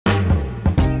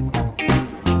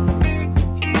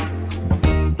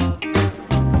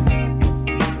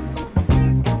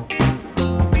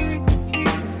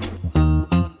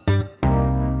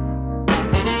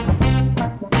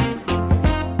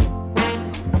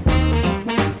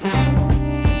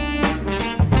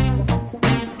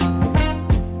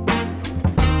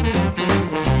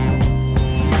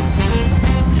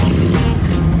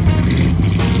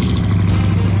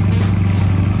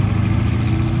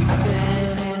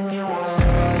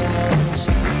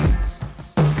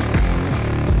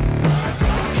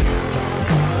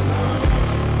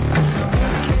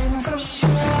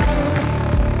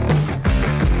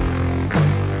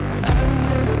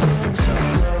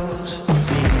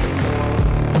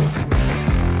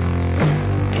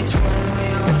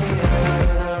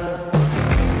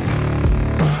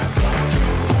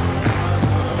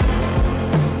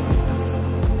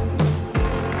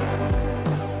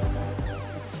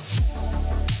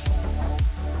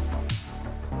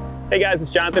Hey guys,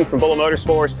 it's Jonathan from Bullet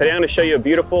Motorsports. Today I'm going to show you a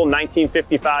beautiful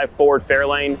 1955 Ford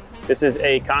Fairlane. This is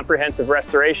a comprehensive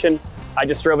restoration. I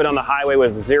just drove it on the highway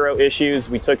with zero issues.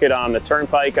 We took it on the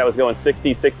turnpike. I was going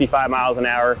 60, 65 miles an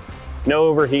hour. No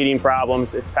overheating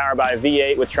problems. It's powered by a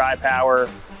V8 with tri-power.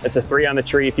 It's a 3 on the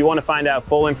tree. If you want to find out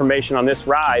full information on this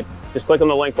ride, just click on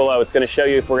the link below. It's going to show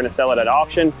you if we're going to sell it at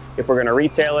auction, if we're going to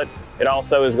retail it. It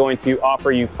also is going to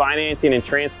offer you financing and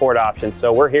transport options.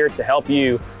 So we're here to help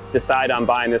you decide on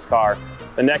buying this car.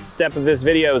 The next step of this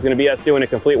video is going to be us doing a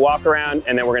complete walk around,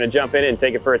 and then we're going to jump in and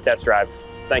take it for a test drive.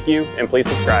 Thank you, and please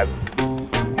subscribe.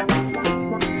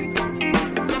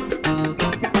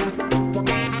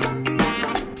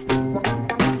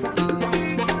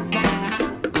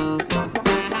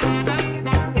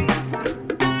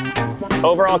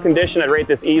 Overall condition, I'd rate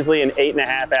this easily an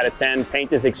 8.5 out of 10.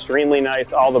 Paint is extremely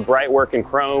nice. All the bright work in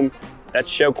chrome. That's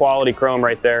show quality chrome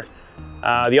right there.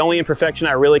 The only imperfection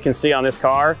I really can see on this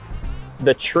car,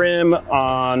 the trim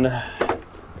on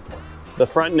the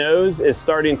front nose is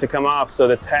starting to come off, so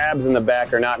the tabs in the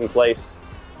back are not in place.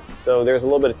 So there's a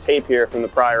little bit of tape here from the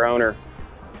prior owner.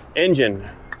 Engine,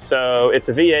 so it's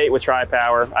a V8 with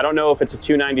tri-power. I don't know if it's a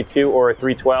 292 or a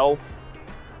 312,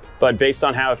 but based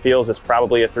on how it feels, it's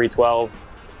probably a 312.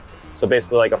 So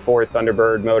basically like a Ford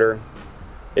Thunderbird motor.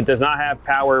 It does not have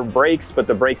power brakes, but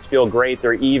the brakes feel great.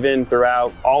 They're even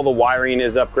throughout. All the wiring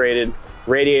is upgraded.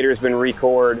 Radiator's been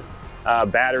recored,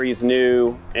 battery's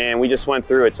new, and we just went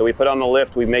through it. So we put on the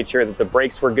lift, we made sure that the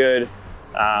brakes were good.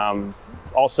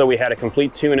 Also, we had a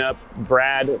complete tune-up.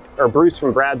 Bruce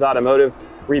from Brad's Automotive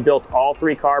rebuilt all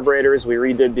 3 carburetors. We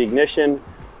redid the ignition,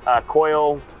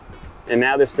 coil, and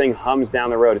now this thing hums down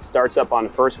the road. It starts up on the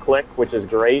first click, which is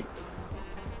great.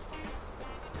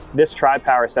 This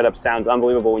tri-power setup sounds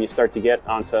unbelievable when you start to get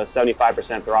onto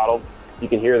 75% throttle. You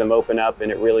can hear them open up,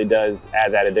 and it really does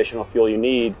add that additional fuel you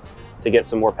need to get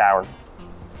some more power.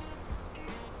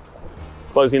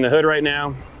 Closing the hood right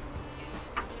now.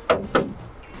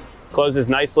 Closes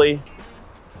nicely.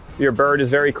 Your bird is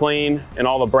very clean, and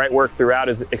all the bright work throughout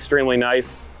is extremely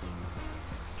nice.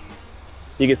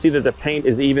 You can see that the paint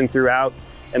is even throughout,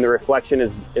 and the reflection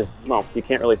is well, you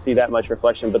can't really see that much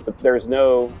reflection, but there's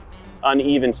no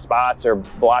uneven spots or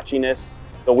blotchiness.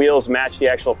 The wheels match the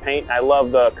actual paint. I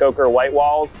love the Coker white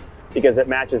walls because it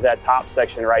matches that top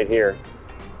section right here.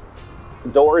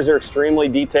 Doors are extremely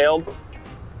detailed.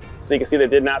 So you can see they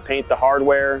did not paint the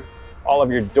hardware. All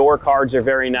of your door cards are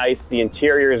very nice. The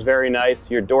interior is very nice.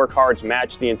 Your door cards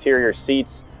match the interior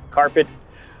seats. Carpet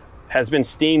has been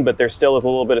steamed, but there still is a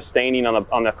little bit of staining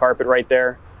on the carpet right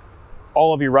there.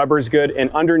 All of your rubber is good,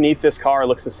 and underneath this car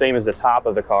looks the same as the top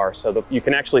of the car. So you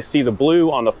can actually see the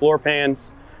blue on the floor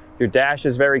pans. Your dash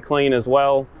is very clean as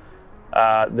well.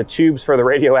 The tubes for the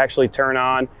radio actually turn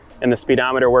on, and the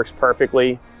speedometer works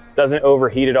perfectly. Doesn't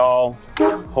overheat at all.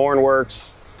 Horn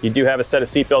works. You do have a set of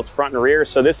seatbelts front and rear.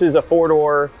 So this is a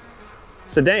 4-door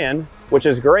sedan, which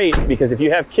is great because if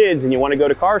you have kids and you want to go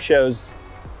to car shows,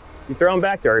 you throw them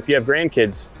back there. If you have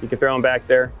grandkids, you can throw them back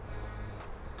there.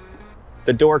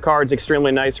 The door card's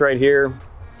extremely nice right here.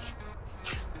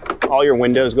 All your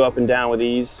windows go up and down with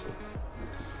ease.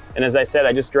 And as I said,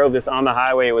 I just drove this on the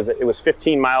highway. It was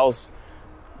 15 miles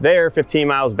there, 15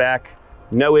 miles back.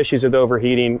 No issues with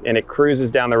overheating, and it cruises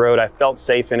down the road. I felt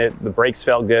safe in it. The brakes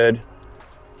felt good.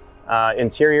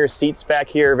 Interior seats back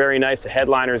here, very nice. The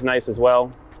headliner is nice as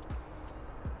well.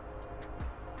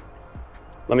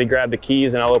 Let me grab the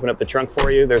keys and I'll open up the trunk for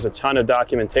you. There's a ton of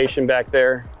documentation back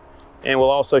there. And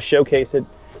we'll also showcase it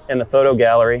in the photo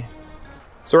gallery.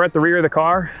 So we're at the rear of the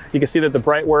car. You can see that the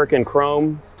bright work in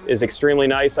chrome is extremely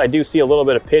nice. I do see a little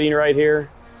bit of pitting right here,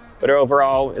 but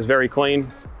overall is very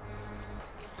clean.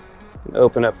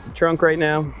 Open up the trunk right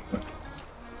now.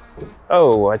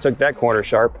 Oh, I took that corner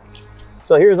sharp.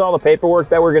 So here's all the paperwork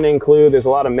that we're going to include. There's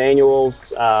a lot of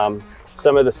manuals,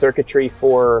 some of the circuitry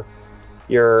for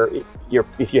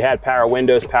if you had power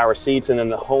windows, power seats, and then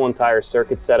the whole entire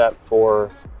circuit setup for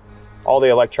all the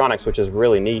electronics, which is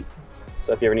really neat.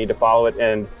 So if you ever need to follow it,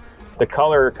 and the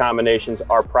color combinations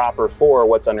are proper for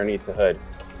what's underneath the hood.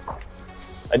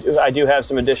 I do have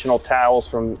some additional towels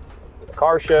from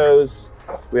car shows.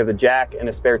 We have the jack and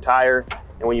a spare tire.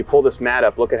 And when you pull this mat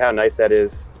up, look at how nice that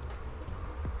is.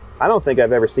 I don't think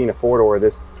I've ever seen a 4-door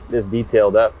this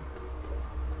detailed up.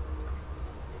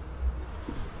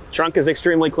 The trunk is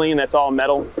extremely clean. That's all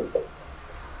metal.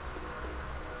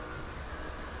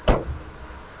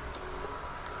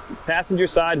 Passenger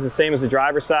side is the same as the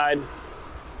driver's side.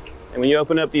 And when you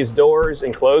open up these doors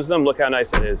and close them, look how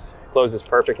nice it is. It closes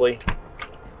perfectly.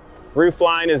 Roof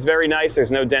line is very nice.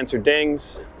 There's no dents or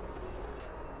dings.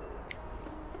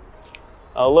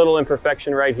 A little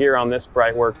imperfection right here on this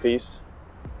bright work piece.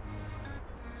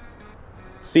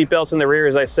 Seat belts in the rear,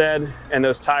 as I said, and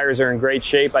those tires are in great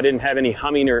shape. I didn't have any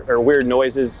humming or weird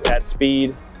noises at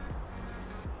speed.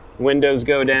 Windows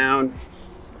go down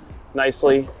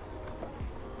nicely.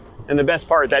 And the best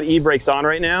part, that e-brake's on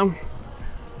right now.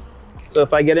 So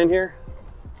if I get in here,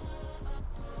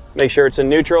 make sure it's in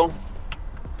neutral.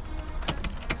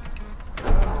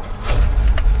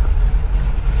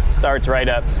 Starts right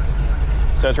up.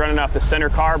 So it's running off the center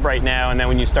carb right now, and then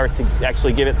when you start to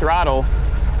actually give it throttle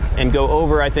and go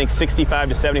over, I think 65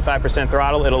 to 75%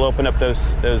 throttle, it'll open up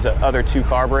those other two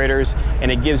carburetors,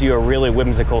 and it gives you a really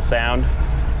whimsical sound.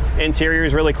 Interior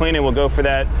is really clean, and we'll go for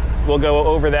that. We'll go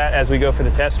over that as we go for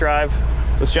the test drive.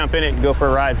 Let's jump in it and go for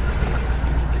a ride.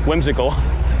 Whimsical.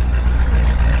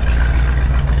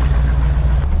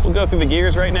 We'll go through the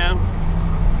gears right now.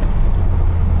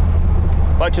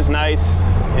 Clutch is nice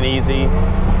and easy.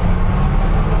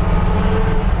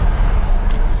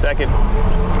 Second,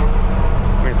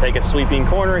 we're going to take a sweeping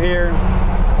corner here.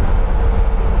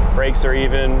 Brakes are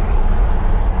even.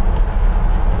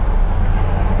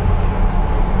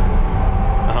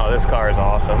 Oh, this car is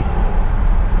awesome.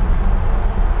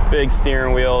 Big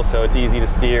steering wheel, so it's easy to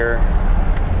steer.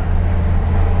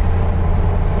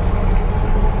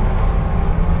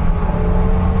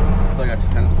 Still got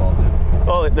your tennis ball, too.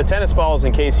 Well, the tennis ball is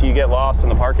in case you get lost in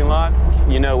the parking lot.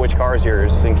 You know which car is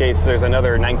yours, in case there's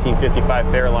another 1955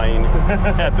 Fairlane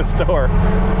at the store.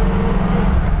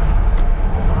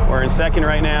 We're in second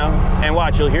right now. And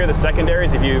watch, you'll hear the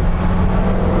secondaries if you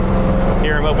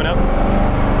hear them open up.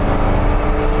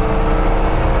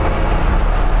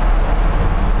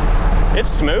 It's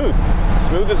smooth,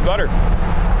 smooth as butter.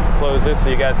 Close this so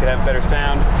you guys can have better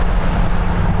sound.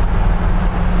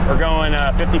 We're going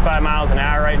 55 miles an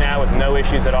hour right now with no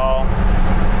issues at all.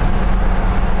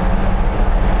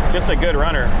 Just a good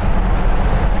runner.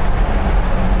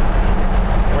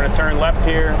 We're gonna turn left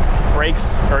here.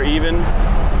 Brakes are even.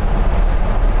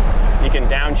 You can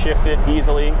downshift it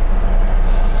easily.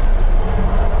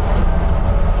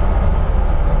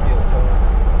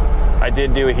 I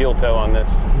did do a heel toe on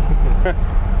this.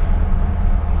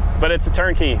 But it's a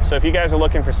turnkey, so if you guys are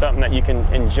looking for something that you can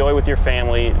enjoy with your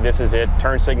family, this is it.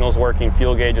 Turn signal's working,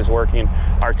 fuel gauge is working,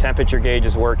 our temperature gauge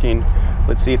is working.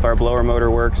 Let's see if our blower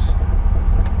motor works.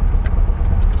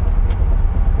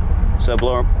 So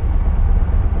blower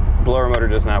motor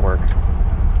does not work.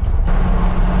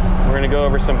 We're gonna go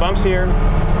over some bumps here.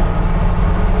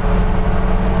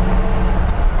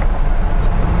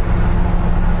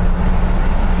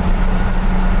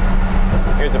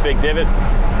 Here's a big divot.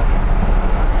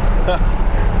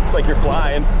 It's like you're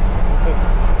flying.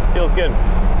 Feels good.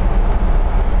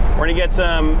 We're gonna get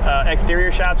some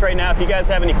exterior shots right now. If you guys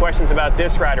have any questions about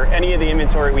this ride or any of the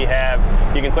inventory we have,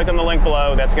 you can click on the link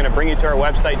below. That's gonna bring you to our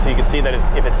website so you can see that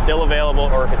if it's still available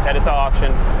or if it's headed to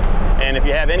auction. And if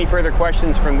you have any further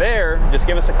questions from there, just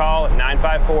give us a call at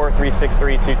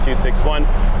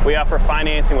 954-363-2261. We offer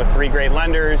financing with 3 great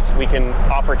lenders. We can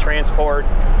offer transport.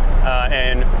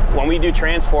 And when we do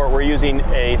transport, we're using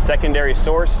a secondary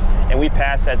source, and we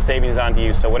pass that savings on to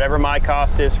you. So whatever my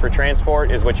cost is for transport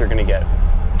is what you're going to get.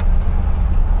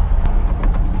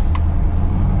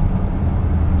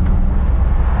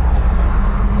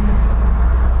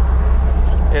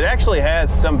 It actually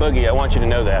has some boogie, I want you to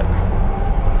know that.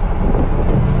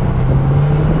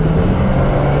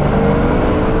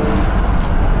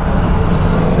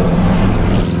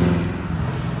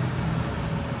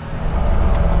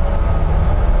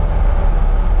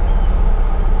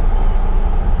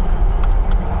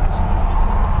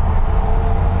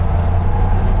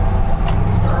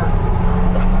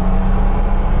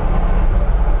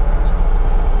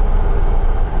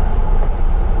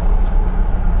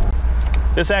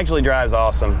 This actually drives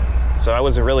awesome. So I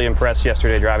was really impressed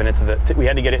yesterday driving it we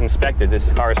had to get it inspected. This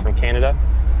car is from Canada.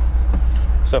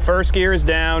 So first gear is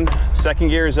down, second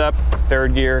gear is up,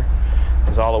 third gear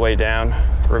is all the way down.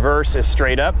 Reverse is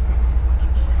straight up.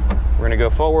 We're gonna go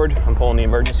forward. I'm pulling the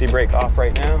emergency brake off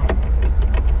right now.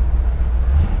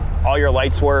 All your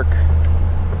lights work.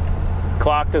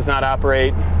 Clock does not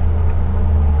operate.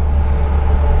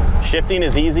 Shifting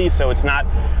is easy, so it's not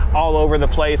all over the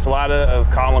place, a lot of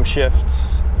column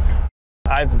shifts.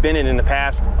 I've been in the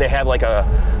past, they have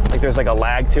there's like a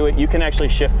lag to it. You can actually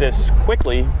shift this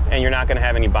quickly and you're not gonna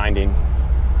have any binding.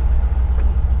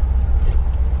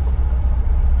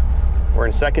 We're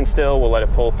in second still, we'll let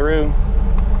it pull through.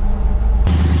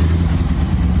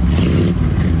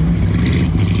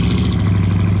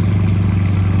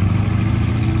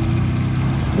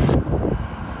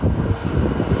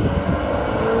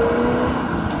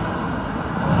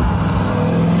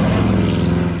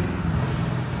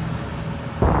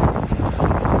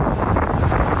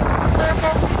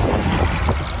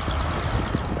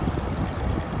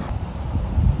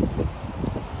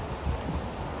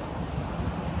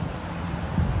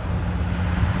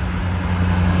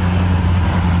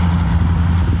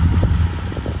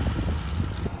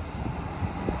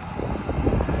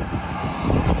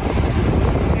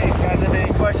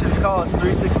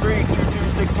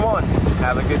 663-2261.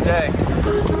 Have a good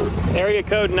day. Area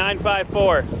code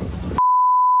 954.